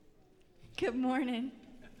Good morning.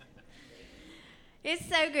 It's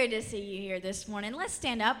so good to see you here this morning. Let's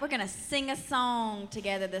stand up. We're going to sing a song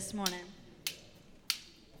together this morning.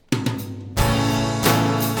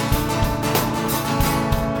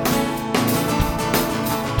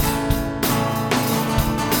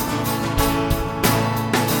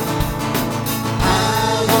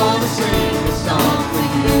 I want to sing a song for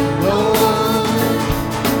you, Lord.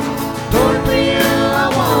 Lord, for you I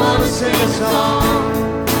want to sing a song.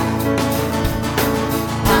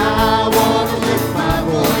 I want to lift my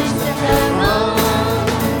voice to heaven.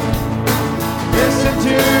 Listen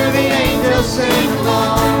to the angels sing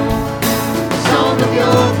along. A song of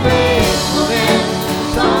your faithfulness,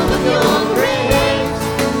 a song of your grace,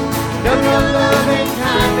 of your loving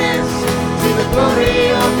kindness, to the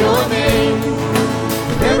glory of your name.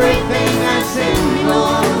 With everything that's in me,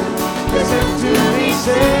 Lord, listen to me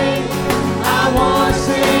sing. I want to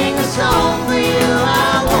sing a song for you.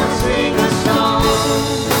 I want to sing a song.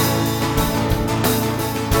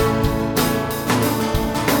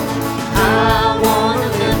 I want to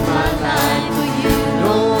live my life for you,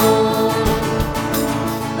 Lord.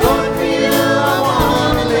 Lord, for you I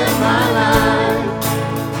want to live my life.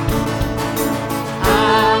 I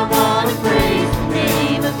want to praise the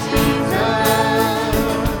name of Jesus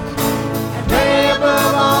and pray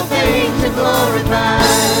above all things to glorify.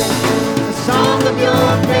 A song of your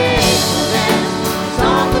faithfulness, a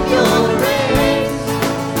song of your grace,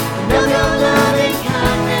 and of your loving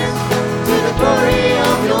kindness, to the glory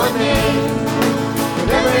of your name. With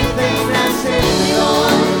everything that's in me,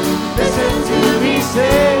 Lord, listen to me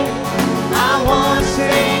sing. I want to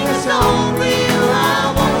sing a song for you.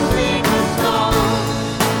 I want to sing a song.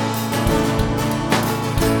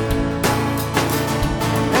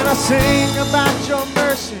 And I sing about your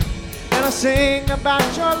mercy, and I sing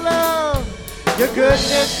about your love, your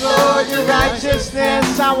goodness, Lord, your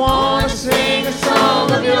righteousness. I want to sing a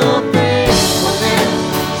song of your faithfulness,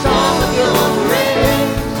 a song of your grace,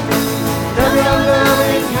 of your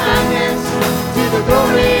loving kindness, to the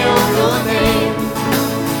glory of your name.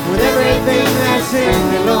 With everything that's in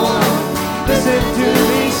me, Lord, listen to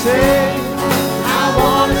me sing. I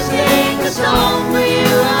want to sing a song for you.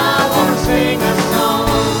 I want to sing a song.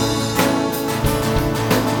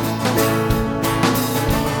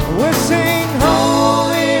 We'll sing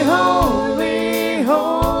holy, holy,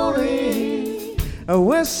 holy.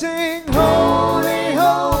 We'll sing holy,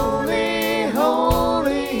 holy,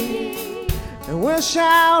 holy. And we'll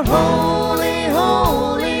shout holy,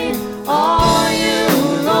 holy are you,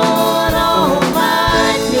 Lord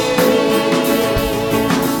Almighty.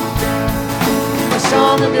 A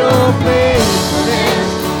song of your faithfulness,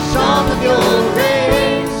 a song of your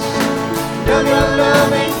grace, of your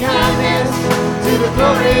loving kindness, to the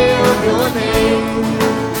glory of your name.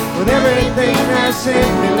 With everything that's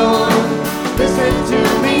in me, Lord, listen to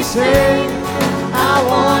me sing. I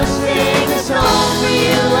want to sing a song for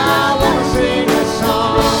you. I want to sing a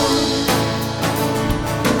song.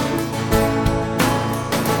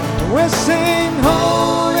 We'll sing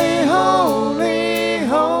holy, holy,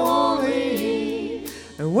 holy.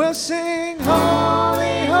 And we'll sing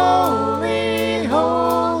holy, holy,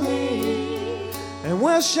 holy. And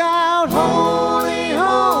we'll shout holy,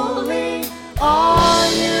 holy are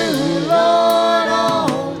you, Lord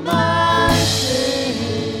Almighty.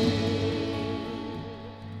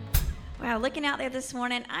 Wow, looking out there this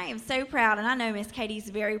morning, I am so proud, and I know Miss Katie's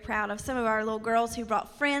very proud of some of our little girls who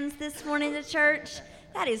brought friends this morning to church.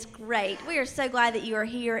 That is great. We are so glad that you are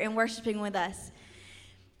here and worshiping with us.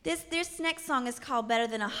 This next song is called Better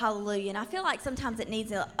Than a Hallelujah, and I feel like sometimes it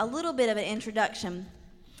needs a little bit of an introduction.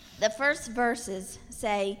 The first verses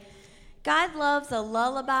say, God loves a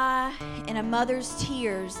lullaby and a mother's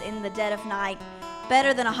tears in the dead of night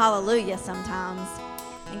better than a hallelujah sometimes.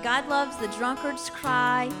 And God loves the drunkard's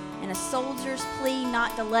cry and a soldier's plea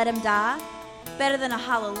not to let him die better than a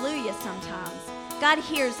hallelujah sometimes. God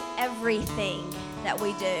hears everything that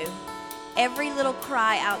we do. Every little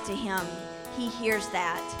cry out to him, he hears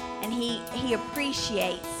that. And he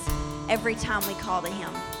appreciates every time we call to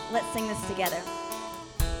him. Let's sing this together.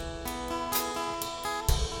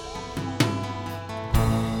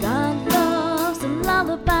 God loves a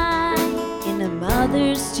lullaby in a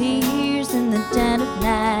mother's tears in the dead of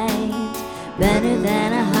night, better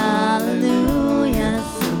than a hallelujah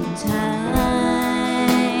sometimes.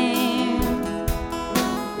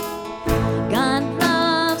 God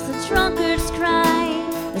loves the drunkard's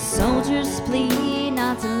cry, the soldier's plea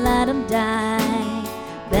not to let him die,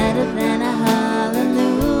 better than a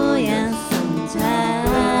hallelujah sometimes.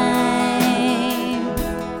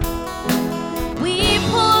 We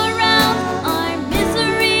pour out our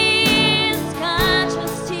miseries,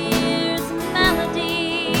 conscious tears,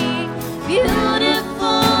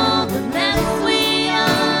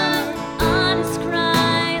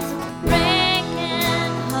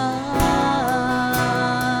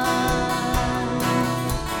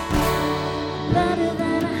 better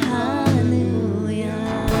than a hallelujah.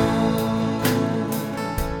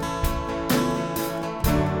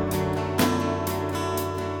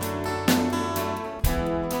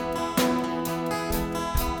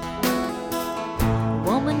 A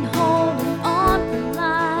woman holding on for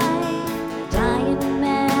life, a dying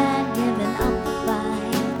man giving up the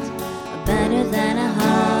fight, better than a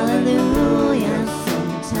hallelujah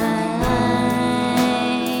sometimes.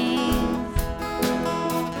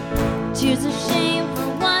 Tears of shame for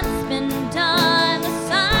what's been done, the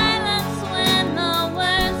silence when the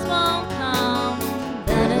words won't come,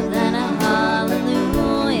 better than a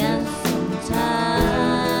hallelujah sometimes.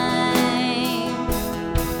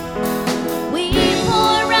 We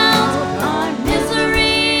pour out our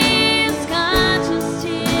miseries, conscious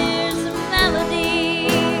tears and melody,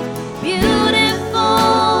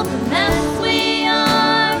 beautiful the mess we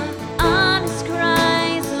are, honest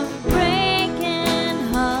cries of breaking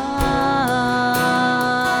hearts,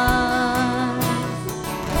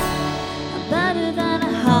 better than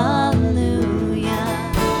a hallelujah,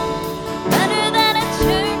 better than a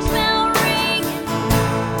church bell ringing,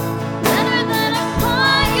 better than a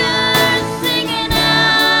choir singing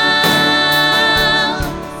out,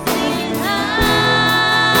 singing out.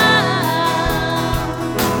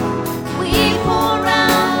 We pour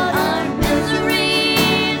out our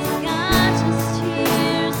miseries, conscious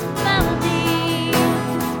tears and melody,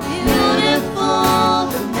 beautiful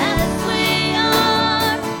the mess we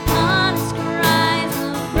are, honest cries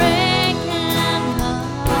of breaking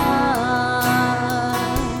hearts,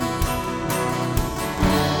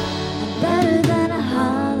 better than a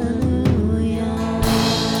hallelujah.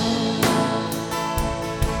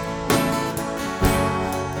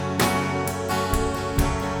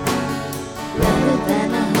 Better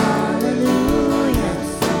than a hallelujah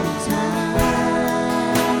sometimes.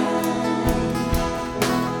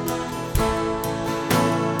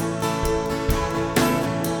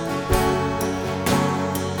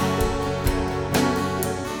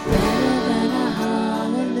 Better than a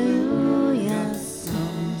hallelujah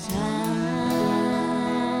sometimes.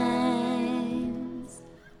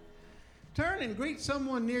 Turn and greet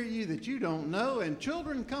someone near you that you don't know, and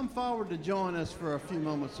children, come forward to join us for a few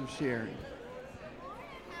moments of sharing.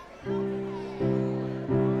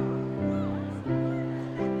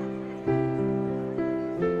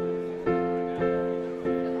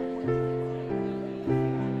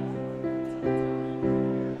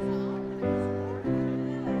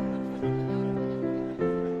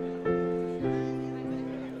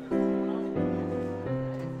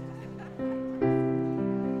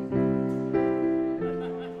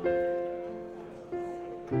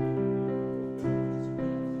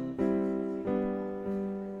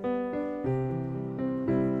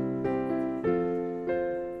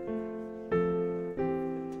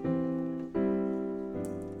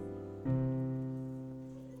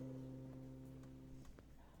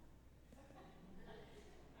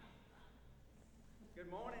 Good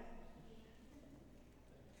morning.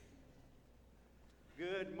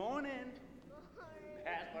 Good morning.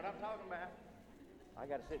 That's what I'm talking about. I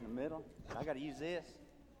got to sit in the middle. I got to use this.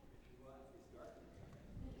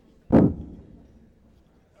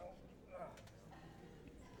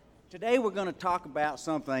 Today we're going to talk about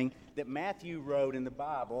something that Matthew wrote in the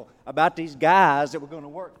Bible about these guys that were going to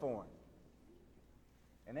work for him.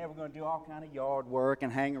 And they were going to do all kind of yard work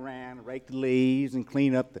and hang around and rake the leaves and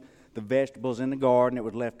clean up the vegetables in the garden that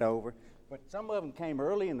was left over. But some of them came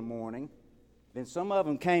early in the morning, then some of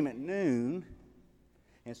them came at noon,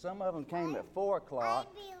 and some of them came at 4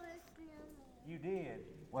 o'clock. You did?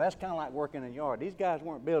 Well, that's kind of like working in a yard. These guys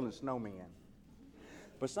weren't building snowmen.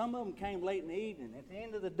 But some of them came late in the evening. At the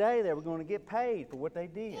end of the day, they were going to get paid for what they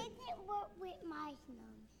did. Didn't work with my snow.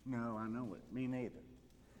 No, I know it. Me neither.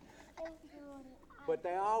 But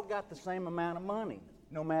they all got the same amount of money,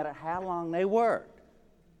 no matter how long they worked.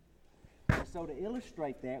 So to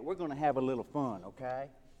illustrate that, we're going to have a little fun, okay?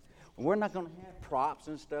 We're not going to have props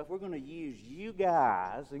and stuff. We're going to use you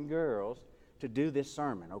guys and girls to do this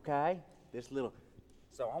sermon, okay?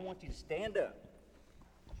 So I want you to stand up.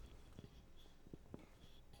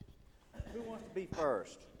 Who wants to be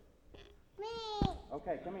first? Me.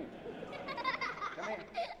 Okay, come here. Come here.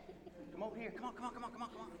 Come over here. Come on.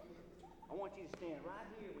 I want you to stand right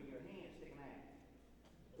here with your hands sticking out.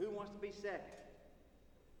 Who wants to be second?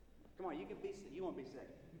 Come on, you want to be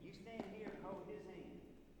second. You stand here and hold his hand.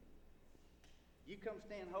 You come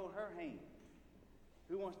stand and hold her hand.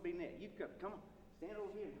 Who wants to be next? You come on. Stand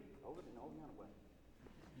over here. Hold it the other way.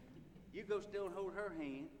 You go still and hold her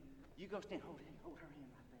hand. You go stand, hold her hand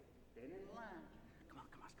right there. Stand in the line. Come on,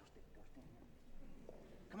 let's go stand here.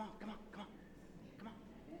 Come on. Stand,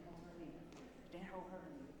 hold her hand.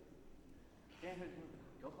 man who's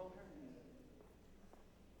go hold her hand.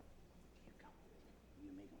 You come. You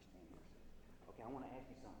and me gonna stand here. Okay, I want to ask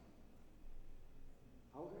you something.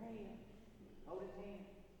 Hold her hand. Hold his hand.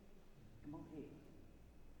 Come on here.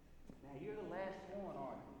 Now you're the last one,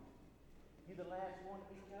 aren't you? You the last one to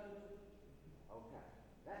be chosen? Okay.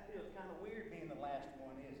 That feels kind of weird being the last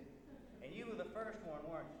one, isn't it? And you were the first one,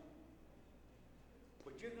 weren't you?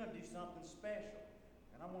 But you're going to do something special.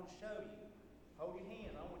 And I want to show you. Hold your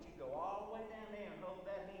hand. I want you to go all the way down there and hold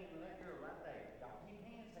that hand of that girl right there. Y'all keep your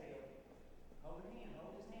hands held. Hold her hand.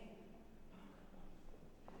 Hold his hand.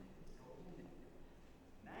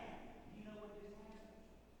 Now, you know what just happened?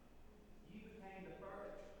 You became the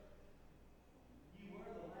first. You were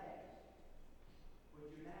the last. But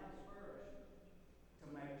you're now the first to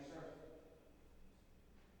make a circle.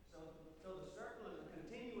 So the circle is a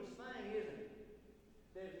continuous thing, isn't it?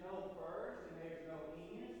 There's no first and there's no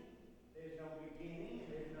end. There's no beginning and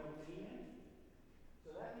there's no end.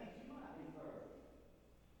 So that means you might be first.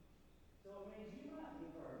 So it means you might be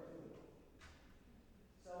first too.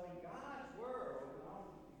 So in God's world,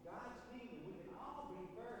 in God's kingdom, we can all be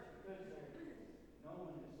first because there's no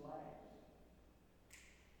one is last.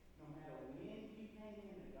 No matter when you came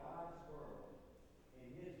into God's world, in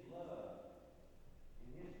His love,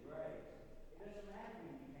 in His grace, it doesn't matter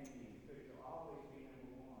when you came in because you'll always be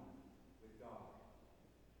number one with God.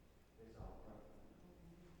 It's all perfect.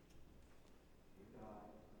 With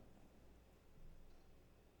God.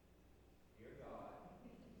 Dear God,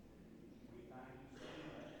 we thank you so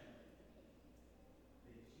much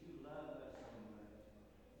that you love us so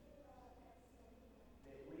much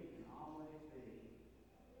that we can always be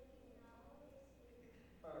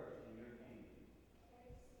first in your kingdom.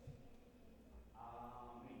 Amen.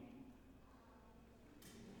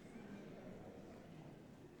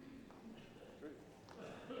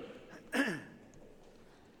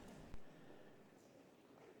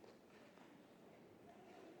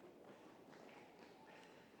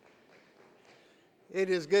 It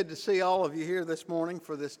is good to see all of you here this morning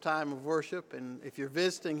for this time of worship. And if you're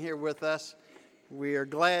visiting here with us, we are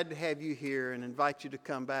glad to have you here and invite you to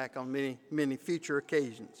come back on many, many future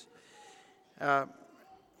occasions. I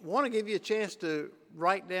want to give you a chance to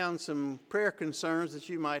write down some prayer concerns that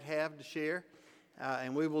you might have to share.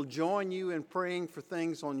 And we will join you in praying for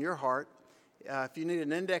things on your heart. If you need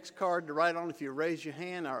an index card to write on, if you raise your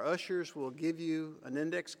hand, our ushers will give you an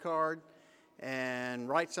index card and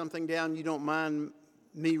write something down you don't mind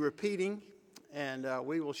me repeating, and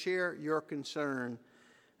we will share your concern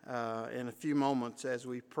in a few moments as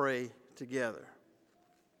we pray together.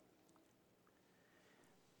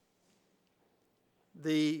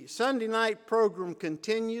 The Sunday night program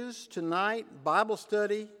continues tonight. Bible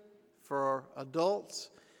study for adults,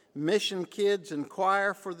 mission kids, and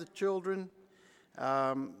choir for the children.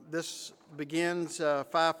 This begins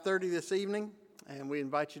 5:30 this evening, and we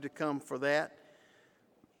invite you to come for that.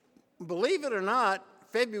 Believe it or not,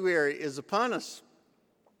 February is upon us,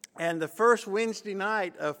 and the first Wednesday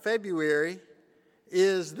night of February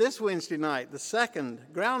is this Wednesday night, the second,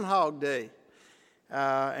 Groundhog Day.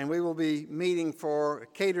 And we will be meeting for a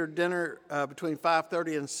catered dinner between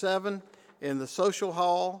 5:30 and 7 in the social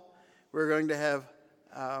hall. We're going to have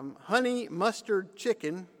honey mustard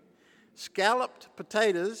chicken, scalloped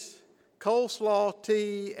potatoes, coleslaw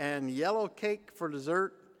tea, and yellow cake for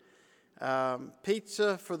dessert,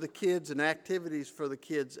 pizza for the kids, and activities for the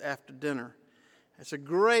kids after dinner. It's a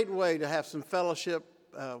great way to have some fellowship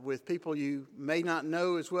with people you may not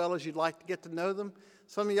know as well as you'd like to get to know them.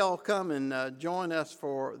 Some of y'all come and join us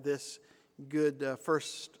for this good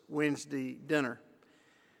first Wednesday dinner.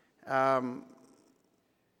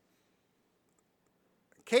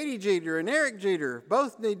 Katie Jeter and Eric Jeter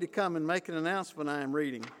both need to come and make an announcement I am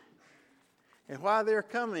reading. And while they're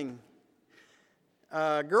coming,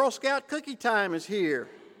 Girl Scout Cookie Time is here.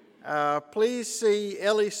 Please see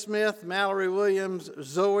Ellie Smith, Mallory Williams,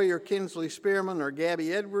 Zoe or Kinsley Spearman, or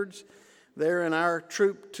Gabby Edwards. They're in our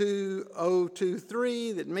Troop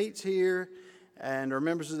 2023 that meets here and are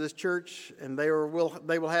members of this church, and they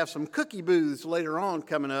will have some cookie booths later on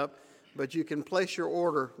coming up, but you can place your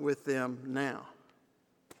order with them now.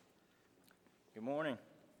 Good morning.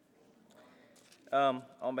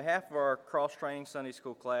 On behalf of our cross-training Sunday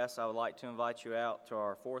school class, I would like to invite you out to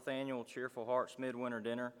our 4th annual Cheerful Hearts Midwinter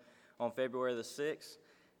Dinner on February the 6th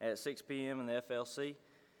at 6 p.m. in the FLC.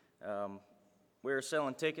 We are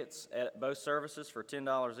selling tickets at both services for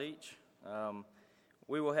 $10 each.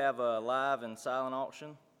 We will have a live and silent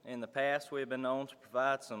auction. In the past, we have been known to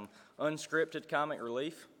provide some unscripted comic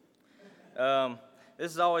relief.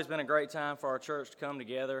 This has always been a great time for our church to come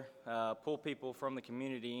together, pull people from the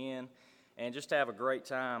community in, and just have a great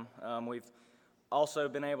time. We've also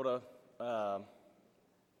been able to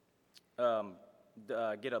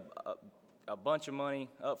get a bunch of money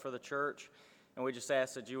up for the church, and we just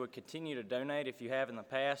ask that you would continue to donate. If you have in the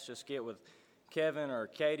past, just get with Kevin or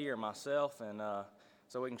Katie or myself, and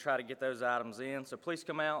so we can try to get those items in. So please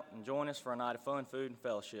come out and join us for a night of fun, food, and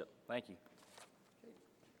fellowship. Thank you.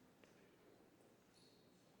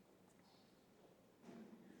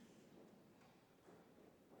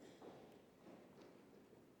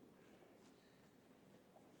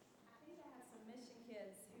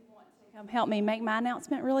 Help me make my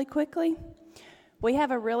announcement really quickly. We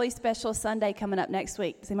have a really special Sunday coming up next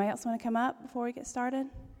week. Does anybody else want to come up before we get started?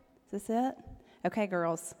 Is this it? Okay,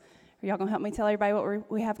 girls. Are y'all going to help me tell everybody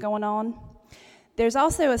what we have going on? There's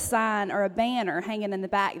also a sign or a banner hanging in the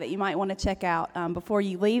back that you might want to check out before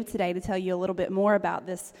you leave today to tell you a little bit more about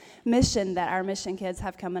this mission that our mission kids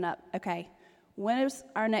have coming up. Okay, when is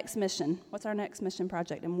our next mission? What's our next mission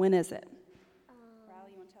project, and when is it?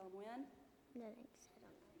 Riley, you want to tell them when? No, thanks.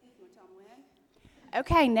 You want to tell them when?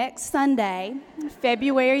 Okay, next Sunday,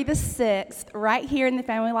 February the 6th, right here in the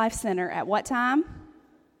Family Life Center. At what time?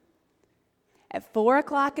 At 4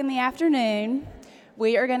 o'clock in the afternoon,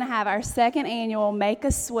 we are going to have our second annual Make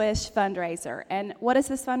a Swish fundraiser. And what is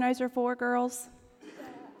this fundraiser for, girls? The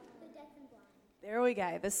deaf and blind. There we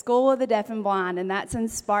go, the School of the Deaf and Blind, and that's in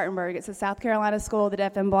Spartanburg. It's the South Carolina School of the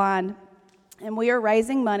Deaf and Blind. And we are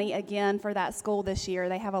raising money again for that school this year.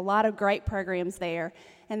 They have a lot of great programs there,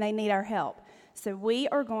 and they need our help. So we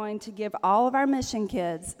are going to give all of our mission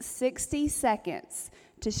kids 60 seconds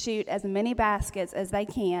to shoot as many baskets as they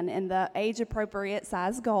can in the age-appropriate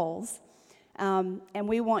size goals. And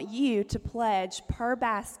we want you to pledge per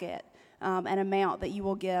basket an amount that you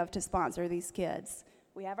will give to sponsor these kids.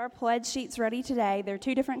 We have our pledge sheets ready today. They're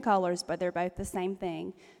 2 different colors, but they're both the same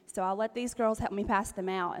thing. So I'll let these girls help me pass them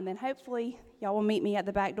out, and then hopefully y'all will meet me at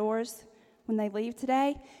the back doors when they leave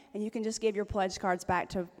today, and you can just give your pledge cards back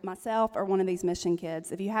to myself or one of these mission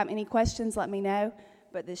kids. If you have any questions, let me know,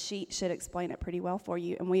 but this sheet should explain it pretty well for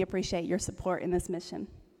you, and we appreciate your support in this mission.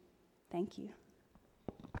 Thank you.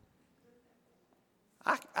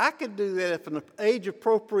 I could do that if an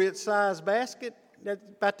age-appropriate size basket that's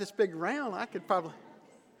about this big round. I could probably.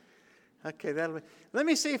 Okay, that'll be. Let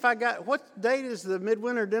me see if I got. What date is the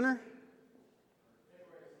midwinter dinner?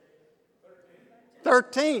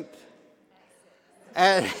 13th.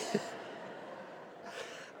 I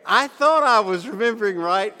thought I was remembering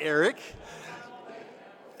right, Eric.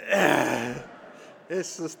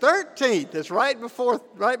 It's the 13th. It's right before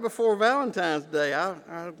Valentine's Day.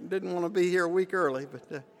 I didn't want to be here a week early,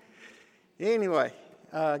 but anyway,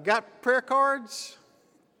 got prayer cards?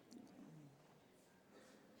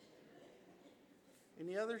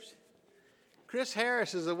 Any others? Chris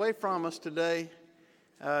Harris is away from us today.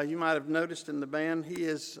 You might have noticed in the band, he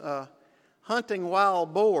is hunting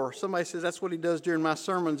wild boar. Somebody says that's what he does during my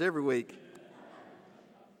sermons every week.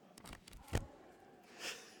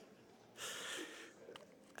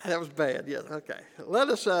 That was bad, yes, okay. Let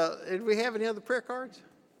us, do we have any other prayer cards?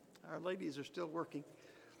 Our ladies are still working.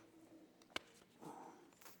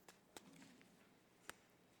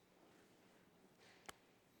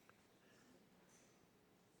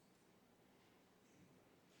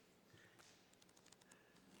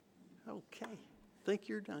 Okay, I think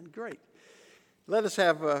you're done. Great. Let us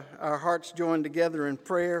have our hearts joined together in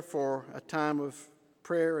prayer for a time of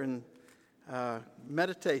prayer and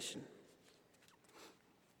meditation.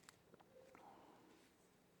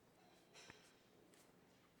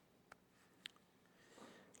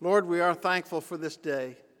 Lord, we are thankful for this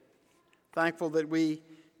day, thankful that we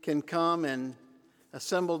can come and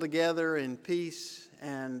assemble together in peace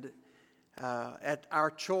and at our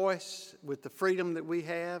choice with the freedom that we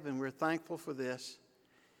have, and we're thankful for this.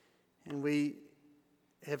 And we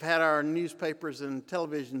have had our newspapers and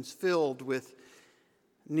televisions filled with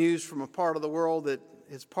news from a part of the world that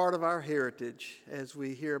is part of our heritage as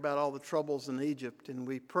we hear about all the troubles in Egypt. And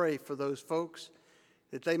we pray for those folks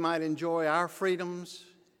that they might enjoy our freedoms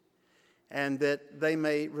and that they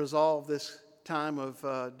may resolve this time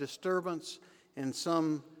of disturbance in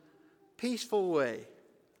some peaceful way,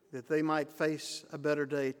 that they might face a better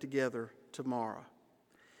day together tomorrow.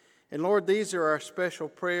 And Lord, these are our special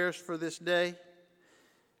prayers for this day.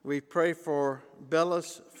 We pray for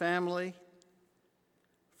Bella's family,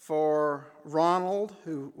 for Ronald,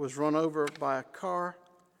 who was run over by a car,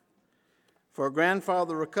 for a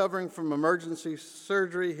grandfather recovering from emergency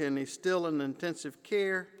surgery and he's still in intensive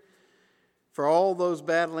care, for all those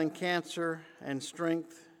battling cancer and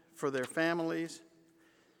strength for their families.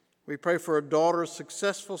 We pray for a daughter's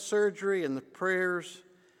successful surgery and the prayers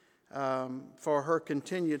for her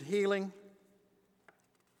continued healing.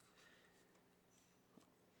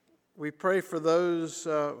 We pray for those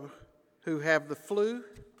who have the flu.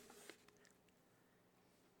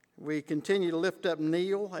 We continue to lift up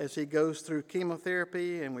Neil as he goes through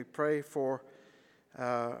chemotherapy, and we pray for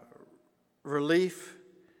relief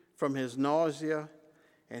from his nausea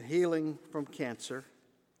and healing from cancer.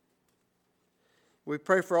 We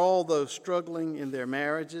pray for all those struggling in their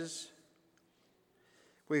marriages.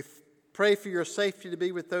 We pray for your safety to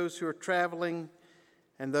be with those who are traveling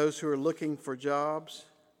and those who are looking for jobs.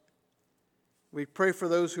 We pray for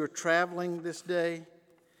those who are traveling this day,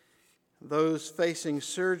 those facing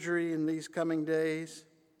surgery in these coming days,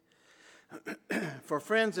 for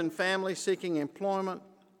friends and family seeking employment,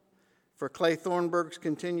 for Clay Thornburg's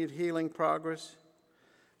continued healing progress,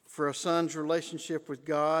 for a son's relationship with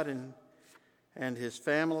God and his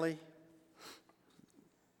family.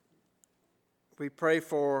 We pray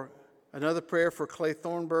for another prayer for Clay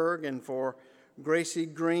Thornburg and for Gracie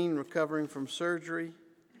Green recovering from surgery.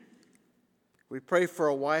 We pray for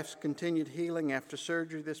a wife's continued healing after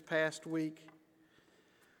surgery this past week,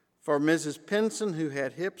 for Mrs. Pinson who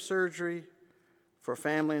had hip surgery, for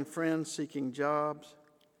family and friends seeking jobs,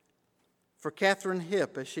 for Catherine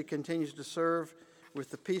Hipp as she continues to serve with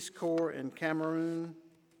the Peace Corps in Cameroon.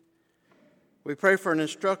 We pray for an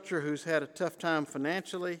instructor who's had a tough time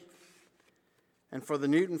financially, and for the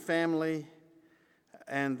Newton family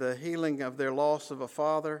and the healing of their loss of a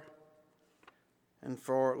father, and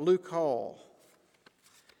for Luke Hall.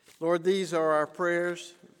 Lord, these are our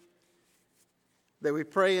prayers that we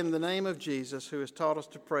pray in the name of Jesus, who has taught us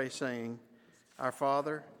to pray, saying, Our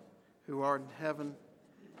Father, who art in heaven,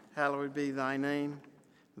 hallowed be thy name.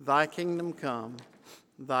 Thy kingdom come,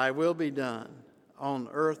 thy will be done, on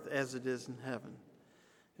earth as it is in heaven.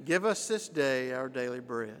 Give us this day our daily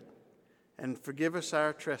bread, and forgive us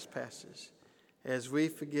our trespasses, as we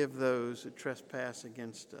forgive those who trespass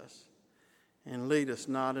against us. And lead us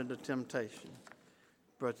not into temptation,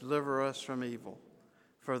 but deliver us from evil.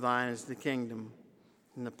 For thine is the kingdom,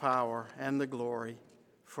 and the power, and the glory,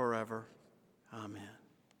 forever. Amen.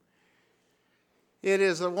 It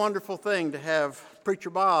is a wonderful thing to have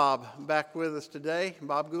Preacher Bob back with us today,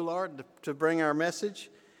 Bob Goulart, to bring our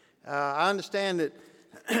message. I understand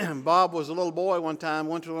that Bob was a little boy one time,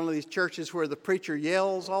 went to one of these churches where the preacher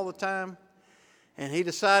yells all the time, and he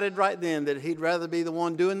decided right then that he'd rather be the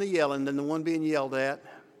one doing the yelling than the one being yelled at.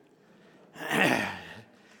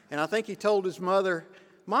 And I think he told his mother,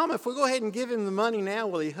 Mom, if we go ahead and give him the money now,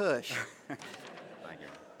 will he hush? Thank you.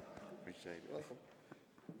 Appreciate it.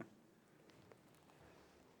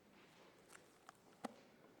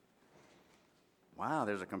 Wow,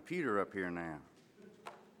 there's a computer up here now.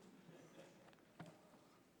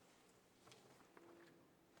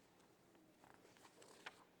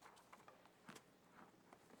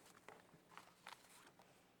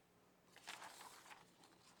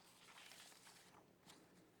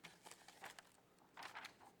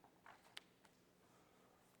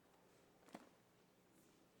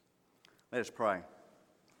 Let us pray.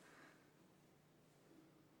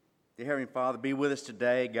 Dear Heavenly Father, be with us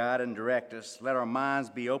today, guide and direct us. Let our minds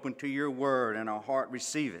be open to your word and our heart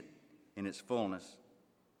receive it in its fullness.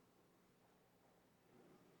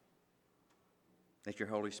 Let your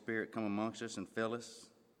Holy Spirit come amongst us and fill us.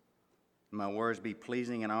 May my words be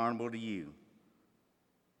pleasing and honorable to you.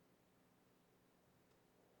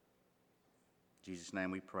 In Jesus' name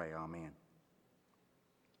we pray, amen.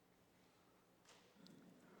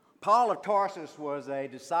 Paul of Tarsus was a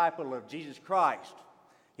disciple of Jesus Christ.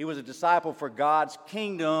 He was a disciple for God's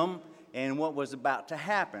kingdom and what was about to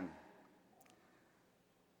happen.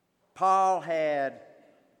 Paul had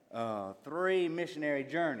 3 missionary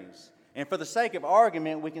journeys. And for the sake of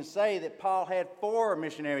argument, we can say that Paul had 4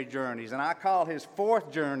 missionary journeys. And I call his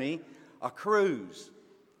 4th journey a cruise.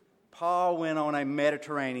 Paul went on a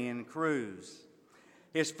Mediterranean cruise.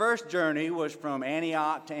 His first journey was from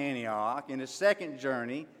Antioch to Antioch, and his second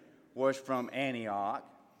journey was from Antioch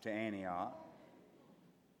to Antioch.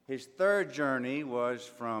 His third journey was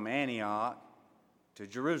from Antioch to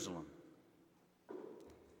Jerusalem.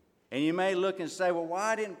 And you may look and say, well,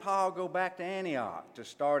 why didn't Paul go back to Antioch to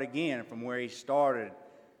start again from where he started?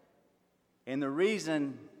 And the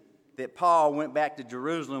reason that Paul went back to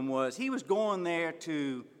Jerusalem was he was going there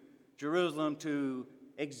to Jerusalem to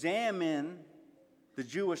examine the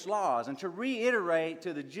Jewish laws and to reiterate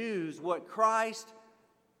to the Jews what Christ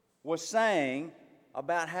was saying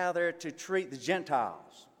about how they're to treat the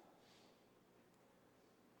Gentiles.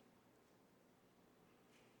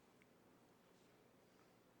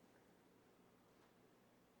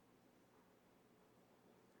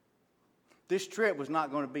 This trip was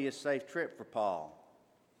not going to be a safe trip for Paul.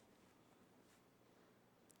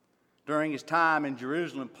 During his time in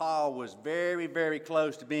Jerusalem, Paul was very, very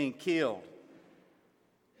close to being killed,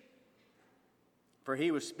 for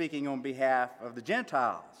he was speaking on behalf of the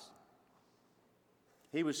Gentiles.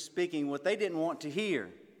 He was speaking what they didn't want to hear.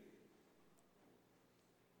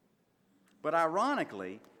 But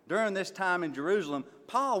ironically, during this time in Jerusalem,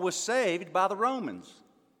 Paul was saved by the Romans.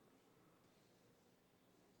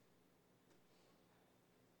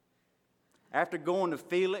 After going to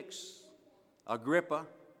Felix, Agrippa,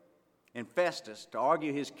 and Festus to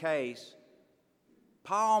argue his case,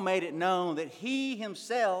 Paul made it known that he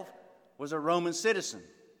himself was a Roman citizen.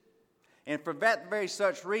 And for that very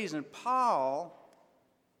such reason, Paul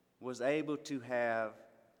was able to have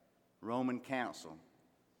Roman counsel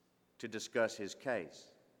to discuss his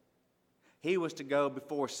case. He was to go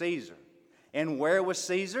before Caesar. And where was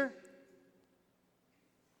Caesar?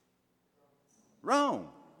 Rome.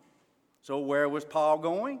 So where was Paul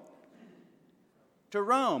going? To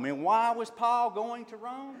Rome. And why was Paul going to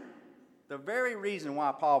Rome? The very reason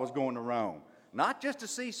why Paul was going to Rome. Not just to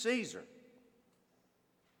see Caesar,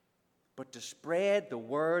 but to spread the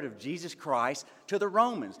word of Jesus Christ to the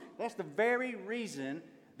Romans. That's the very reason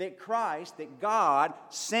that God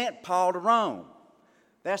sent Paul to Rome.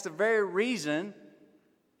 That's the very reason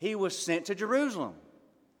he was sent to Jerusalem.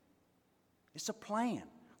 It's a plan.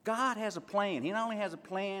 God has a plan. He not only has a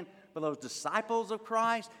plan for those disciples of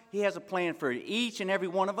Christ, he has a plan for each and every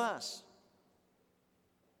one of us.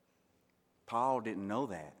 Paul didn't know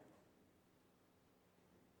that.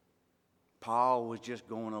 Paul was just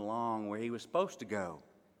going along where he was supposed to go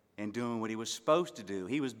and doing what he was supposed to do.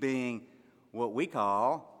 He was being what we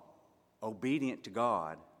call obedient to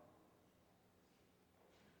God.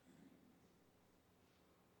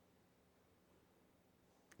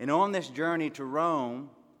 And on this journey to Rome,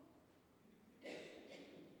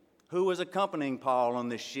 who was accompanying Paul on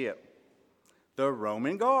this ship? The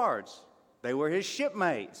Roman guards. They were his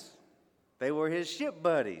shipmates. They were his ship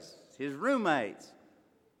buddies, his roommates.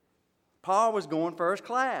 Paul was going first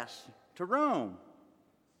class to Rome.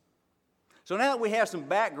 So now that we have some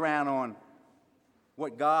background on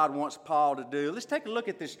what God wants Paul to do, let's take a look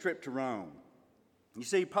at this trip to Rome. You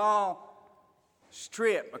see, Paul's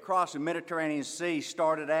trip across the Mediterranean Sea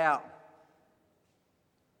started out,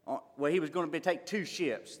 he was going to take two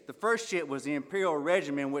ships. The first ship was the Imperial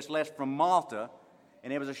Regiment, which left from Malta,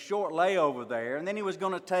 and it was a short layover there. And then he was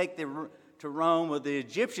going to take to Rome with the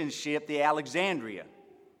Egyptian ship, the Alexandria.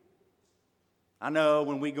 I know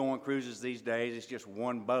when we go on cruises these days, it's just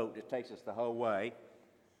one boat that takes us the whole way.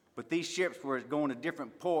 But these ships were going to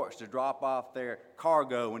different ports to drop off their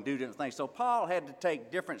cargo and do different things. So Paul had to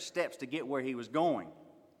take different steps to get where he was going.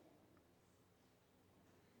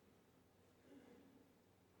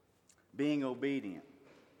 Being obedient.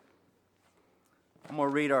 I'm going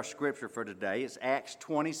to read our scripture for today. It's Acts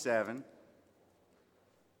 27.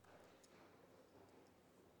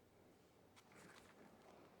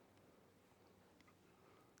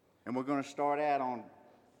 And we're going to start out on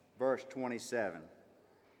verse 27.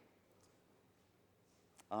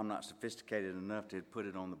 I'm not sophisticated enough to put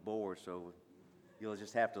it on the board, so you'll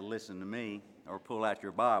just have to listen to me or pull out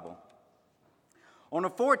your Bible. On the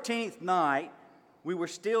 14th night, we were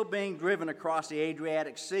still being driven across the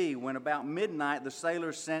Adriatic Sea when about midnight the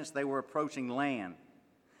sailors sensed they were approaching land.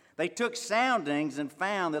 They took soundings and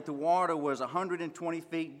found that the water was 120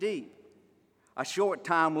 feet deep. A short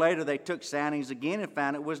time later, they took soundings again and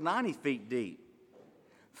found it was 90 feet deep.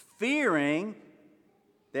 Fearing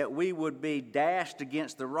that we would be dashed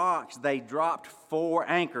against the rocks, they dropped 4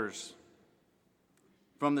 anchors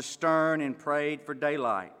from the stern and prayed for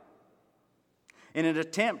daylight. In an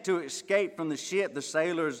attempt to escape from the ship, the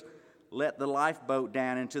sailors let the lifeboat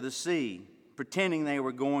down into the sea, pretending they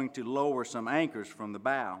were going to lower some anchors from the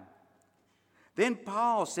bow. Then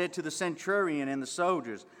Paul said to the centurion and the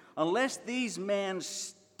soldiers, "Unless these men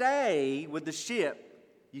stay with the ship,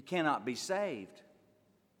 you cannot be saved."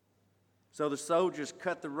 So the soldiers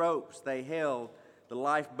cut the ropes they held the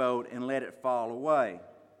lifeboat and let it fall away.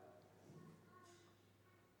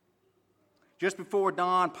 Just before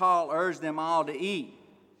dawn, Paul urged them all to eat.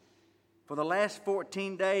 For the last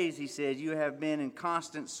 14 days, he said, you have been in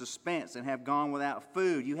constant suspense and have gone without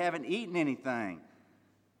food. You haven't eaten anything.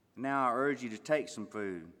 Now I urge you to take some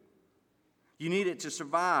food. You need it to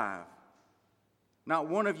survive. Not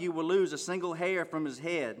one of you will lose a single hair from his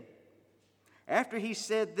head. After he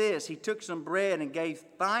said this, he took some bread and gave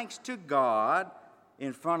thanks to God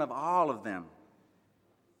in front of all of them.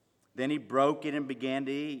 Then he broke it and began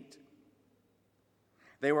to eat.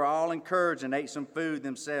 They were all encouraged and ate some food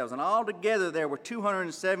themselves. And altogether there were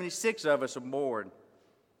 276 of us aboard.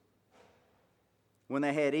 When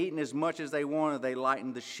they had eaten as much as they wanted, they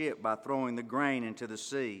lightened the ship by throwing the grain into the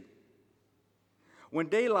sea. When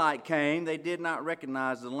daylight came, they did not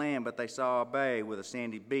recognize the land, but they saw a bay with a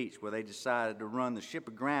sandy beach where they decided to run the ship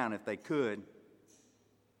aground if they could.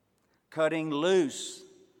 Cutting loose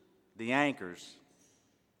the anchors,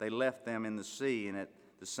 they left them in the sea and at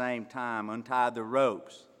the same time untied the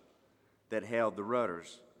ropes that held the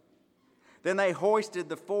rudders. Then they hoisted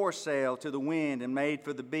the foresail to the wind and made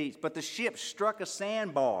for the beach. But the ship struck a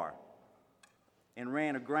sandbar and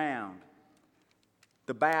ran aground.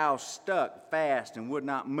 The bow stuck fast and would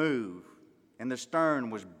not move, and the stern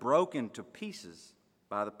was broken to pieces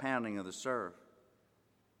by the pounding of the surf.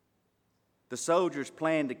 The soldiers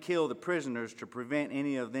planned to kill the prisoners to prevent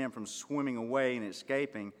any of them from swimming away and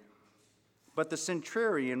escaping. But the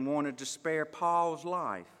centurion wanted to spare Paul's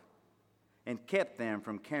life and kept them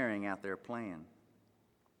from carrying out their plan.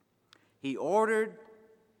 He ordered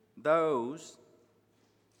those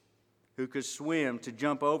who could swim to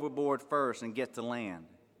jump overboard first and get to land.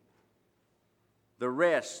 The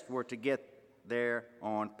rest were to get there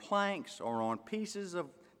on planks or on pieces of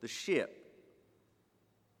the ship.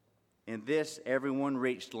 In this, everyone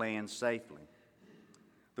reached land safely.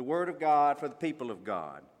 The word of God for the people of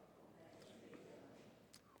God.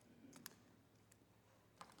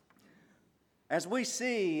 As we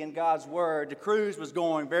see in God's word, the cruise was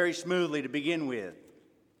going very smoothly to begin with.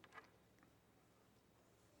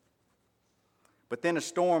 But then a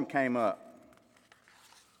storm came up.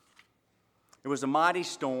 It was a mighty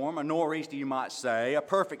storm, a nor'easter you might say, a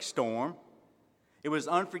perfect storm. It was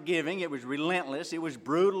unforgiving, it was relentless, it was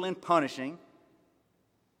brutal and punishing.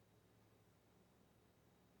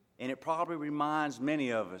 And it probably reminds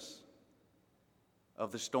many of us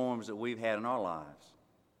of the storms that we've had in our lives.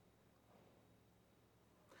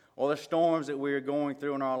 Or the storms that we are going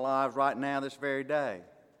through in our lives right now, this very day.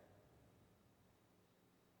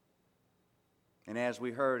 And as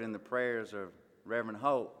we heard in the prayers of Reverend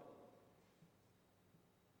Hope,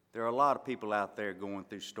 there are a lot of people out there going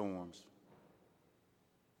through storms.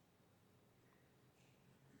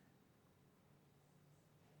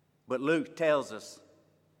 But Luke tells us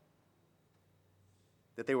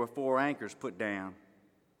that there were 4 anchors put down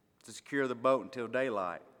to secure the boat until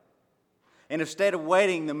daylight. And instead of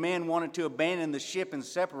waiting, the men wanted to abandon the ship and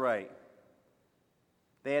separate.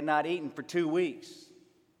 They had not eaten for 2 weeks.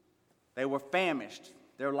 They were famished.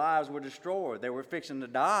 Their lives were destroyed. They were fixing to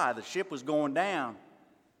die. The ship was going down.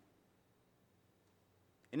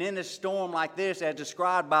 And in this storm like this, as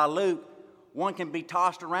described by Luke, one can be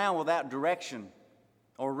tossed around without direction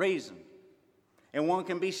or reason. And one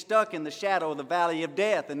can be stuck in the shadow of the valley of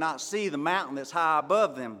death and not see the mountain that's high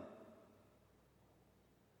above them.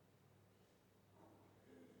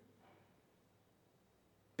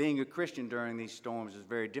 Being a Christian during these storms is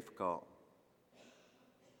very difficult.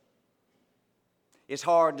 It's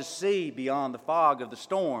hard to see beyond the fog of the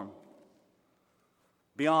storm,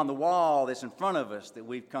 beyond the wall that's in front of us that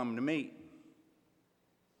we've come to meet.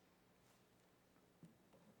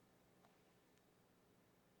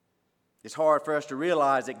 It's hard for us to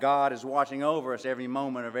realize that God is watching over us every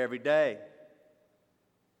moment of every day.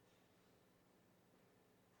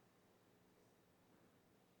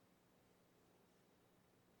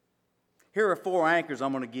 Here are 4 anchors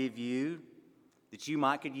I'm going to give you that you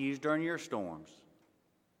might could use during your storms.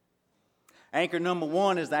 Anchor number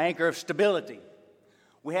 1 is the anchor of stability.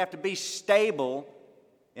 We have to be stable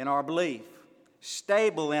in our belief,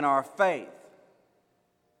 stable in our faith.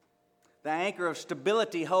 The anchor of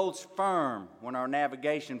stability holds firm when our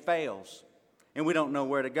navigation fails and we don't know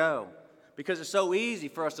where to go, because it's so easy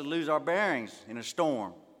for us to lose our bearings in a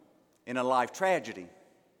storm, in a life tragedy.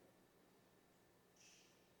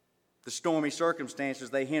 The stormy circumstances,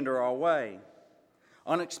 they hinder our way.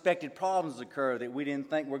 Unexpected problems occur that we didn't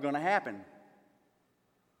think were going to happen.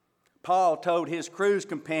 Paul told his cruise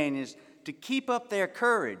companions to keep up their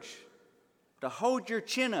courage, to hold your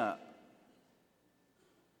chin up.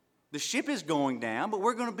 The ship is going down, but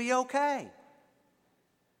we're going to be okay.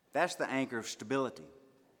 That's the anchor of stability.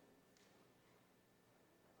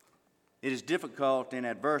 It is difficult in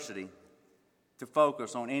adversity to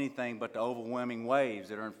focus on anything but the overwhelming waves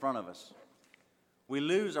that are in front of us. We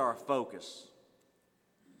lose our focus.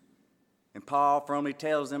 And Paul firmly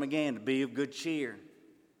tells them again to be of good cheer.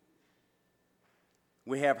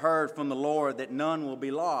 We have heard from the Lord that none will be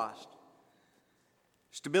lost.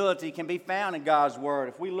 Stability can be found in God's Word.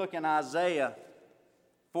 If we look in Isaiah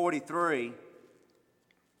 43,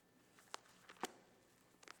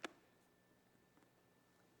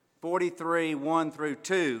 (43) 1 through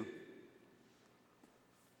 2,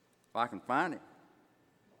 if I can find it.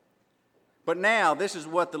 But now, this is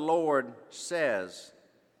what the Lord says.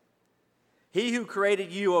 He who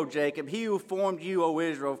created you, O Jacob, he who formed you, O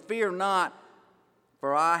Israel, fear not,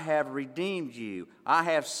 for I have redeemed you. I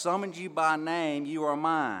have summoned you by name, you are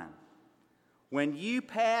mine. When you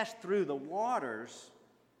pass through the waters,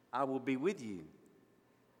 I will be with you.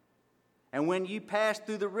 And when you pass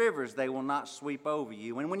through the rivers, they will not sweep over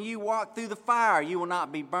you. And when you walk through the fire, you will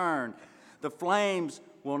not be burned. The flames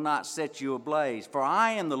will not set you ablaze. For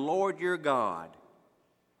I am the Lord your God.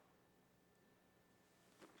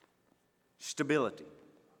 Stability.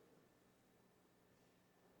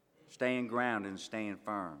 Staying grounded and staying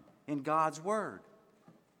firm in God's Word.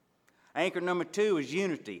 Anchor number 2 is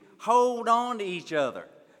unity. Hold on to each other.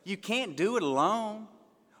 You can't do it alone.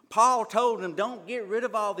 Paul told them, don't get rid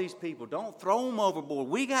of all these people. Don't throw them overboard.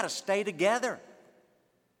 We got to stay together.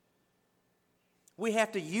 We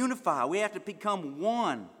have to unify. We have to become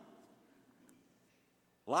one.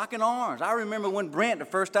 Locking arms. I remember when Brent, the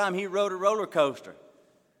first time he rode a roller coaster,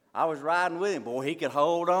 I was riding with him. Boy, he could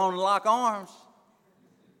hold on and lock arms.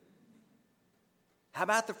 How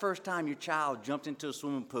about the first time your child jumped into a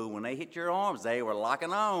swimming pool? When they hit your arms, they were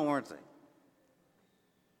locking on, weren't they?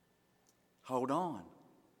 Hold on.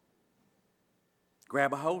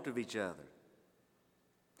 Grab a hold of each other.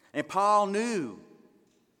 And Paul knew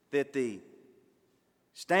that the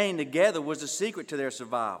staying together was the secret to their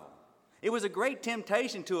survival. It was a great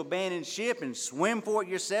temptation to abandon ship and swim for it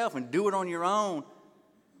yourself and do it on your own.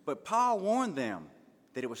 But Paul warned them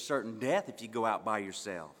that it was certain death if you go out by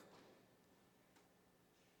yourself.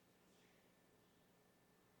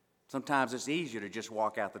 Sometimes it's easier to just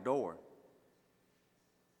walk out the door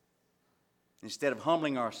instead of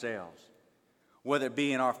humbling ourselves, whether it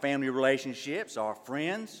be in our family relationships, our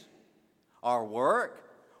friends, our work,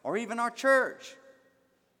 or even our church.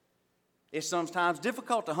 It's sometimes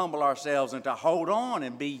difficult to humble ourselves and to hold on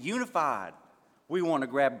and be unified. We want to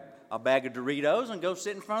grab a bag of Doritos and go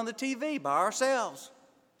sit in front of the TV by ourselves.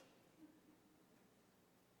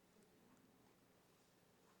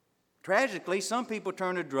 Tragically, some people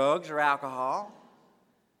turn to drugs or alcohol.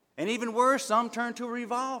 And even worse, some turn to a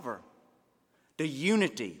revolver. The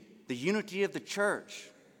unity of the church.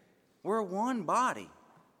 We're one body.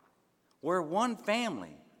 We're one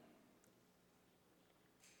family.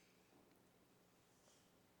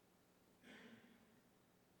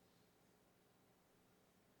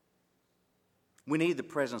 We need the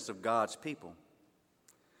presence of God's people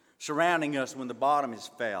surrounding us when the bottom is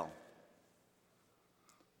fell.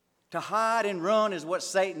 To hide and run is what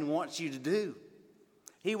Satan wants you to do.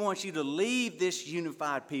 He wants you to leave this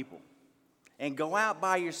unified people and go out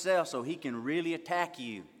by yourself so he can really attack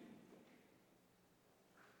you.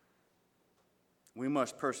 We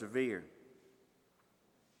must persevere.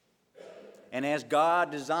 And as God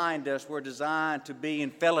designed us, we're designed to be in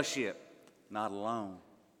fellowship, not alone.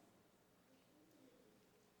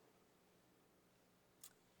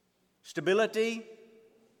 Stability,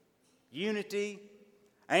 unity.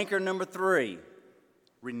 Anchor number 3,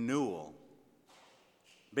 renewal.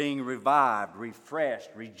 Being revived, refreshed,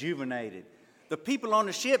 rejuvenated. The people on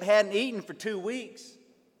the ship hadn't eaten for 2 weeks.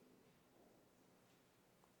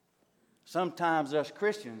 Sometimes us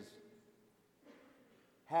Christians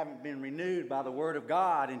haven't been renewed by the Word of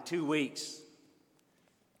God in 2 weeks.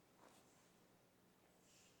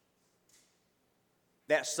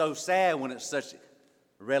 That's so sad when it's such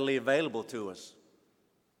readily available to us.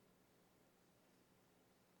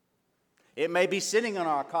 It may be sitting on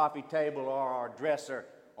our coffee table or our dresser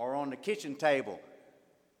or on the kitchen table.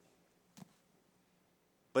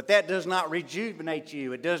 But that does not rejuvenate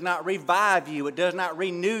you. It does not revive you. It does not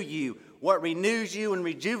renew you. What renews you and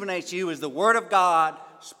rejuvenates you is the Word of God,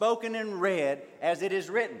 spoken and read as it is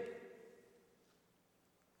written.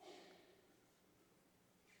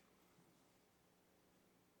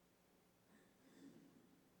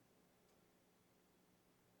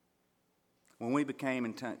 When we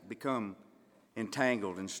become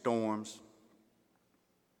entangled in storms,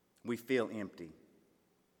 we feel empty.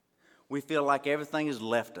 We feel like everything has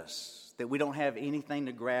left us, that we don't have anything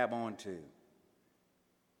to grab onto.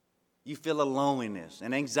 You feel a loneliness,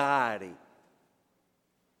 an anxiety,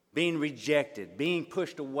 being rejected, being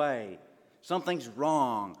pushed away. Something's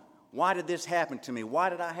wrong. Why did this happen to me? Why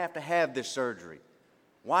did I have to have this surgery?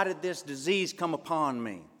 Why did this disease come upon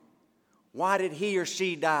me? Why did he or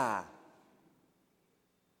she die?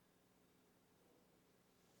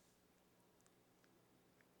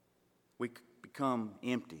 We become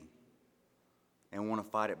empty and want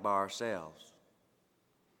to fight it by ourselves.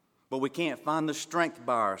 But we can't find the strength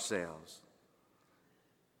by ourselves.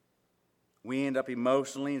 We end up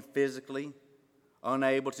emotionally and physically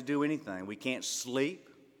unable to do anything. We can't sleep.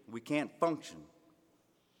 we can't function.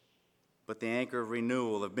 But the anchor of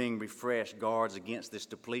renewal, of being refreshed, guards against this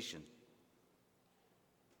depletion.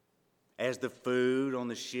 As the food on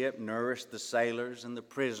the ship nourished the sailors and the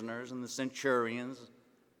prisoners and the centurions,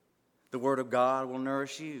 the Word of God will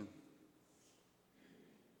nourish you.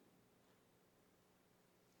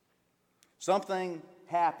 Something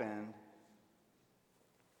happened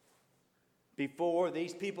before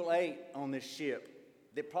these people ate on this ship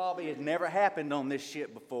that probably had never happened on this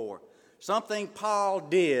ship before. Something Paul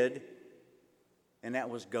did, and that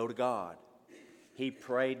was go to God. He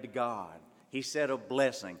prayed to God. He said a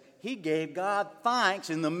blessing. He gave God thanks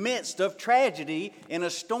in the midst of tragedy in a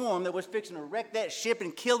storm that was fixing to wreck that ship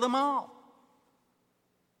and kill them all.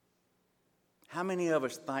 How many of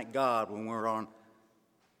us thank God when we're on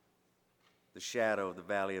the shadow of the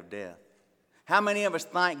valley of death? How many of us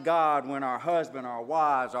thank God when our husband, our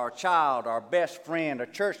wives, our child, our best friend, a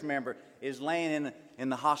church member is laying in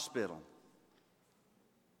the hospital?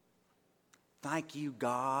 Thank you,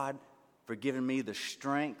 God, for giving me the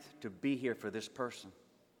strength to be here for this person.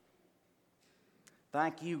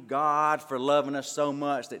 Thank you, God, for loving us so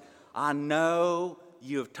much that I know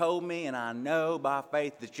you have told me, and I know by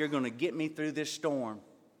faith that you're going to get me through this storm.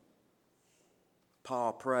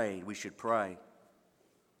 Paul prayed. We should pray.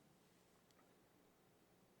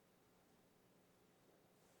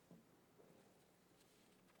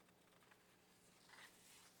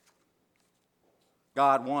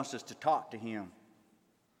 God wants us to talk to Him.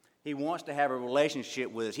 He wants to have a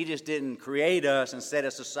relationship with us. He just didn't create us and set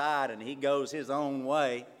us aside and He goes His own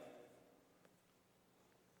way.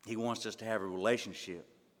 He wants us to have a relationship.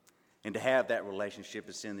 And to have that relationship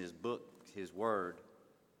is in His book, His Word.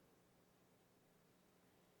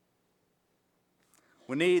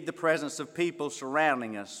 We need the presence of people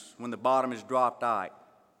surrounding us when the bottom is dropped out.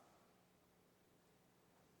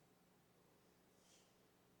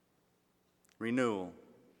 Renewal,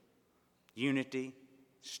 unity,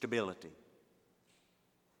 stability.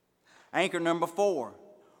 Anchor number 4,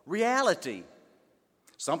 reality.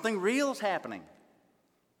 Something real is happening.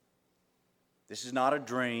 This is not a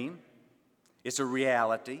dream. It's a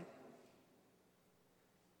reality.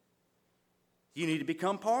 You need to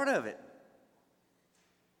become part of it.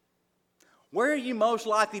 Where are you most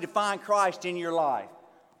likely to find Christ in your life?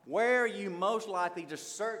 Where are you most likely to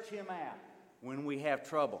search Him out when we have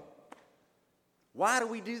trouble? Why do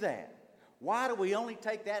we do that? Why do we only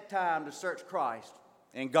take that time to search Christ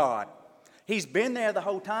and God? He's been there the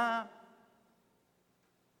whole time.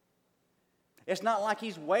 It's not like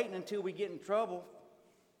He's waiting until we get in trouble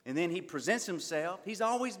and then He presents Himself. He's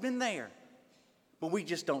always been there, but we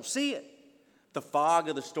just don't see it. The fog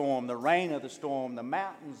of the storm, the rain of the storm, the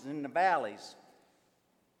mountains and the valleys,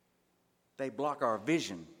 they block our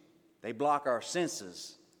vision. They block our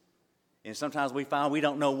senses. And sometimes we find we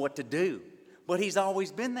don't know what to do. But He's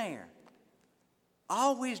always been there.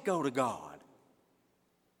 Always go to God.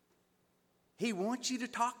 He wants you to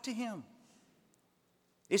talk to Him.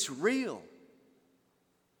 It's real.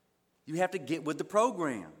 You have to get with the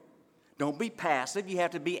program. Don't be passive. You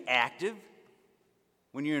have to be active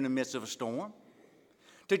when you're in the midst of a storm.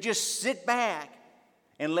 To just sit back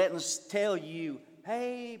and let us tell you,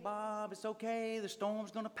 hey, Bob, it's okay. The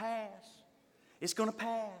storm's going to pass. It's going to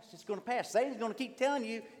pass. It's going to pass. Satan's going to keep telling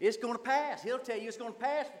you it's going to pass. He'll tell you it's going to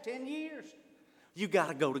pass for 10 years. You got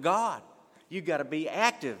to go to God. You got to be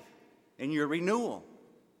active in your renewal,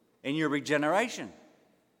 in your regeneration.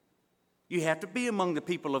 You have to be among the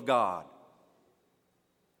people of God.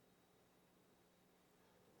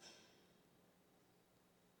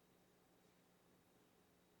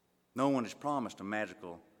 No one is promised a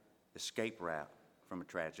magical escape route from a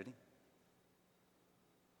tragedy.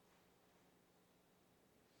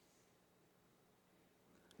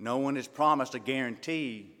 No one is promised a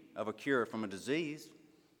guarantee of a cure from a disease.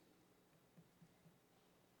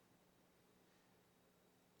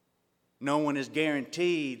 No one is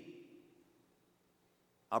guaranteed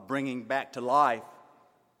a bringing back to life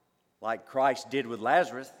like Christ did with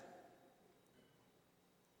Lazarus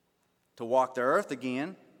to walk the earth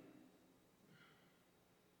again.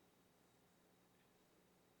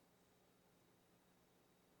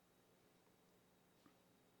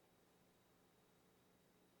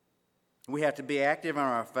 We have to be active in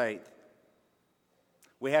our faith.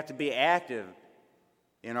 We have to be active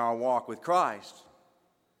in our walk with Christ.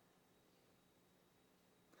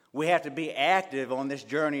 We have to be active on this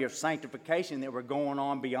journey of sanctification that we're going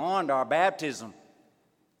on beyond our baptism.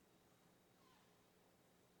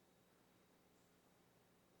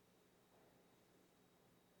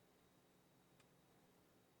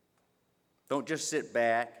 Don't just sit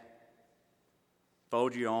back,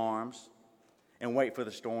 fold your arms, and wait for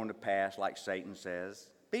the storm to pass like Satan says.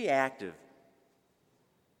 Be active.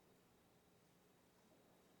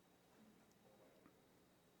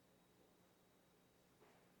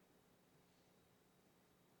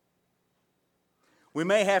 We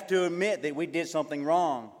may have to admit that we did something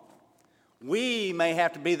wrong. We may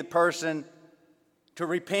have to be the person to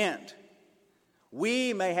repent.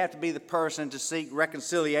 We may have to be the person to seek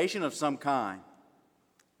reconciliation of some kind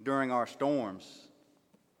during our storms.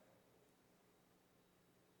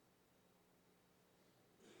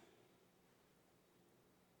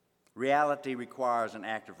 Reality requires an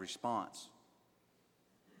active response.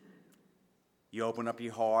 You open up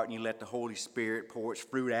your heart and you let the Holy Spirit pour its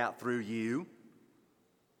fruit out through you.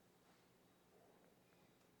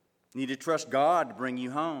 You need to trust God to bring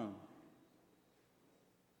you home.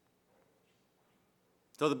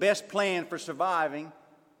 So the best plan for surviving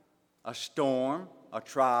a storm, a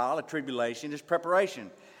trial, a tribulation is preparation.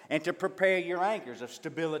 And to prepare your anchors of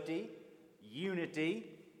stability, unity,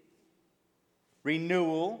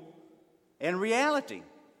 renewal, and reality.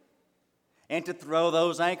 And to throw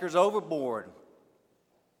those anchors overboard.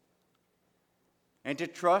 And to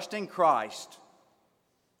trust in Christ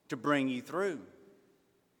to bring you through.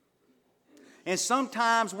 And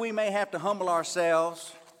sometimes we may have to humble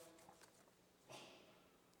ourselves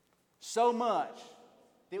so much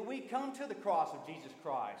that we come to the cross of Jesus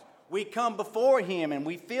Christ. We come before Him and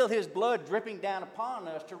we feel His blood dripping down upon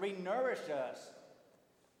us to re-nourish us.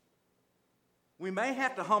 We may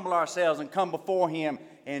have to humble ourselves and come before Him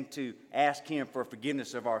and to ask Him for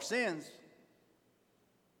forgiveness of our sins.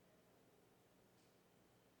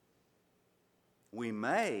 We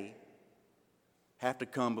may have to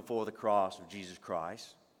come before the cross of Jesus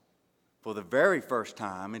Christ for the very first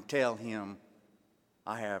time and tell Him,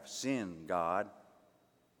 I have sinned, God.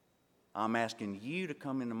 I'm asking you to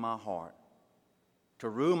come into my heart, to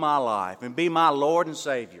rule my life and be my Lord and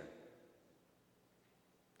Savior.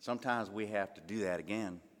 Sometimes we have to do that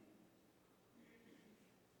again.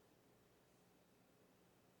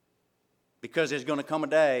 Because there's going to come a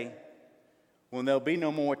day when there'll be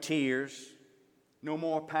no more tears, no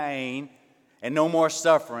more pain, and no more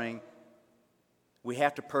suffering. We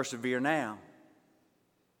have to persevere now,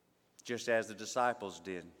 just as the disciples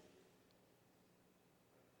did.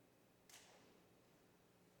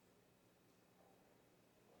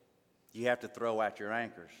 You have to throw out your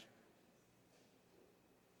anchors.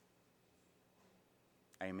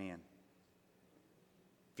 Amen.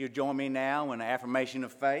 If you'll join me now in an affirmation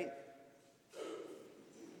of faith.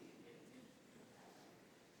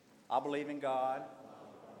 I believe in God.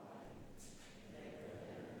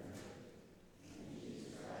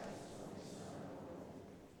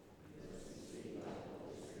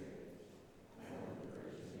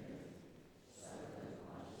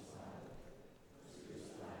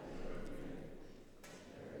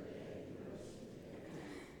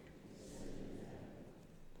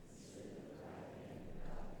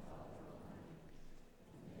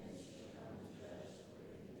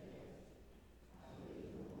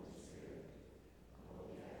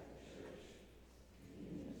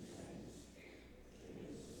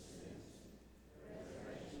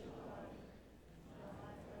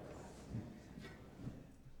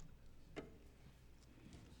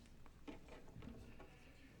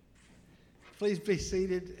 Please be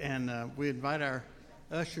seated, and we invite our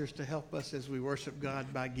ushers to help us as we worship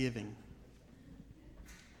God by giving.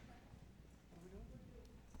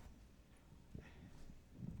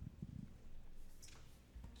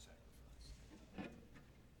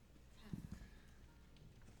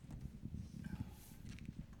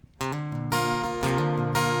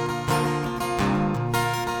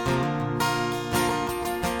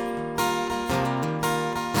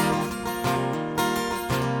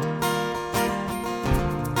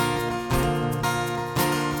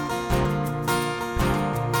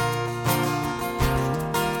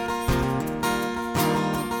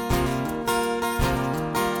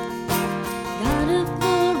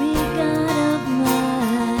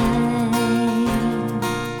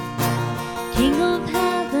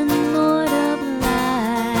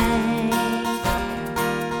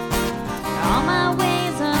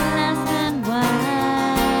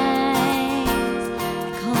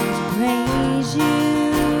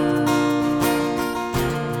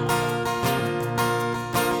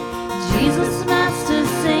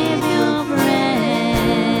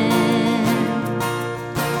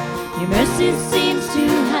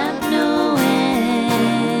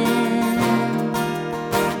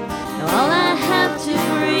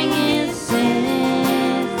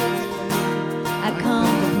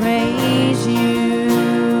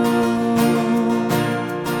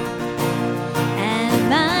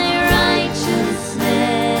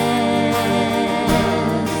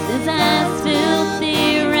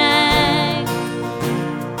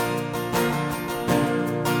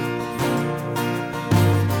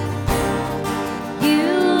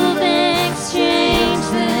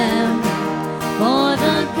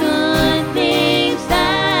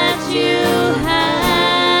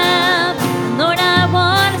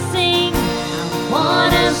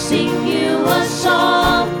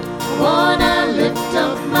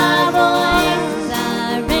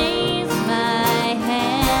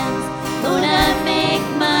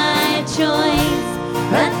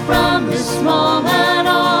 this moment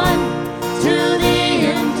on to the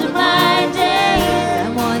end of my days. I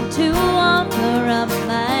want to offer up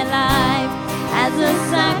my life as a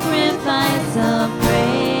sacrifice of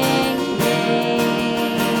praise,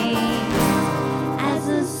 as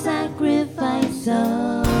a sacrifice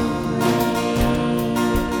of praise.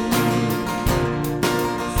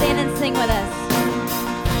 Stand and sing with us.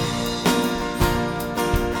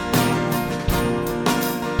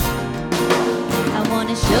 I want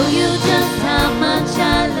to show you just how much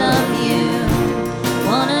I love you.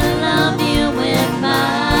 Want to love you with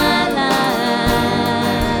my life.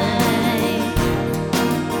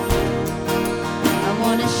 I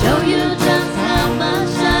want to show you just how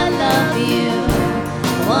much I love you.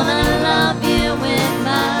 I want to love you with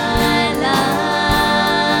my life.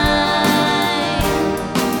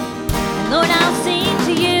 And Lord, I'll sing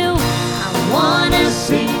to you. I want to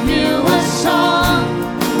sing you a song.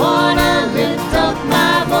 Want to lift up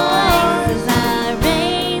my voice as I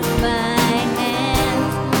raise my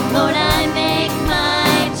hands. Lord, I make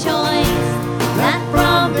my choice that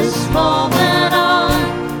from this moment on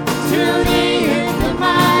to the end of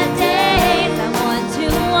my days, I want to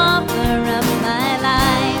offer up my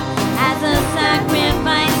life as a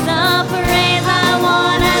sacrifice of praise. I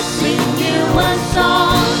want to sing you a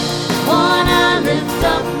song, want to lift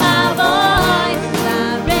up my voice as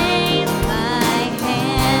I raise my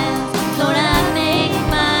hands. Lord, I make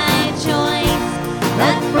my choice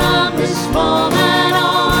that from this moment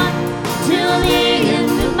on till the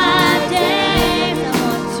end of my days, I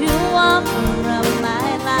want to offer up my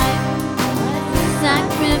life as a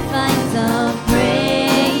sacrifice of praise,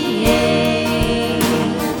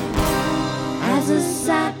 as a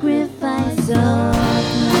sacrifice of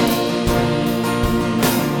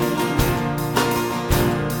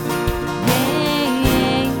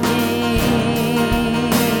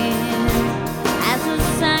as a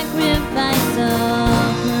sacrifice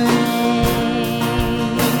of praise.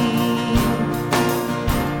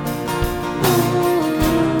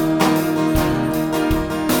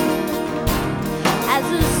 As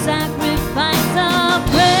a sacrifice of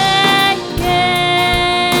praise.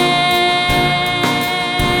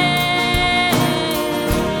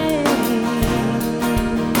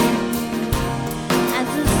 As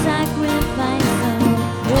a sacrifice of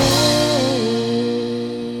praise.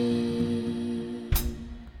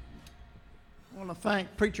 I want to thank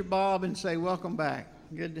Preacher Bob and say welcome back.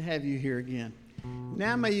 Good to have you here again.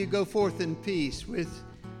 Now may you go forth in peace with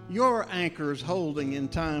your anchors holding in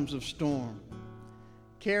times of storm,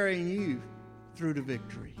 carrying you through to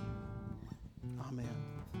victory. Amen.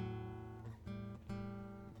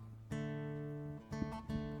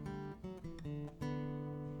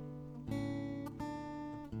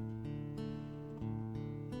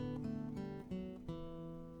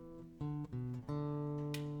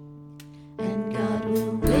 And God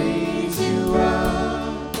will raise you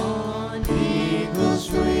up on eagle's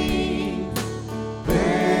wings,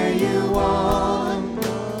 bear you on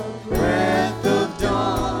the breath of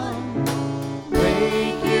dawn,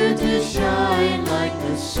 make you to shine like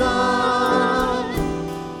the sun,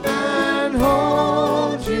 and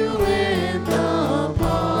hold you in the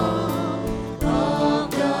palm of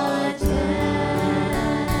God's hand.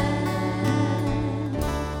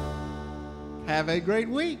 Have a great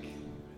week.